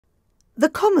The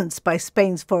comments by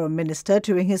Spain's foreign minister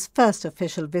during his first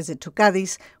official visit to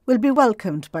Cádiz will be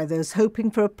welcomed by those hoping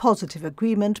for a positive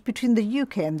agreement between the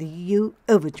UK and the EU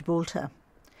over Gibraltar.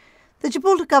 The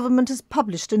Gibraltar government has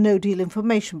published a no-deal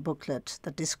information booklet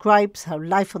that describes how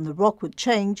life on the rock would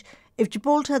change if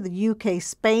Gibraltar, the UK,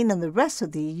 Spain and the rest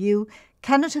of the EU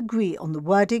cannot agree on the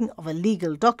wording of a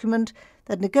legal document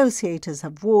that negotiators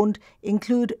have warned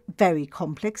include very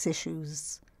complex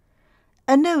issues.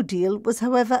 A no-deal was,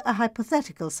 however, a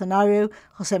hypothetical scenario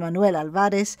José Manuel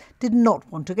Albares did not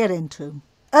want to get into.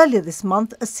 Earlier this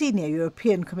month, a senior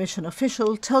European Commission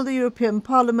official told the European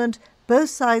Parliament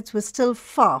both sides were still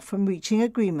far from reaching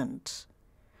agreement.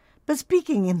 But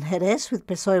speaking in Jerez with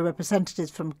PSOE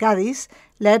representatives from Cádiz,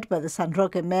 led by the San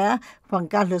Roque mayor Juan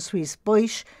Carlos Ruiz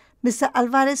Boix, Mr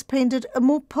Albares painted a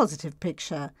more positive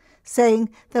picture, saying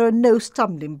there are no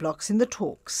stumbling blocks in the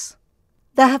talks.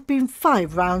 There have been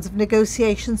 5 rounds of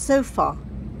negotiations so far.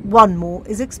 1 more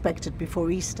is expected before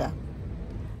Easter.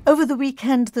 Over the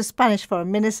weekend, the Spanish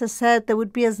foreign minister said there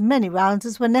would be as many rounds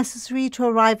as were necessary to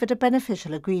arrive at a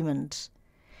beneficial agreement.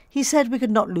 He said we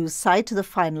could not lose sight of the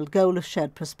final goal of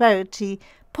shared prosperity,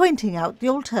 pointing out the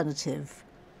alternative,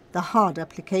 the hard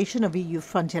application of EU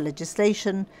frontier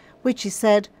legislation, which he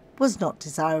said was not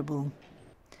desirable.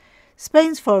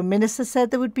 Spain's foreign minister said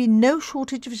there would be no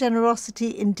shortage of generosity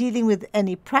in dealing with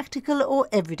any practical or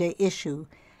everyday issue,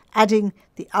 adding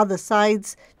the other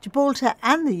sides, Gibraltar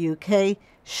and the UK,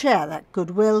 share that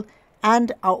goodwill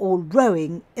and are all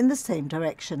rowing in the same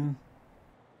direction.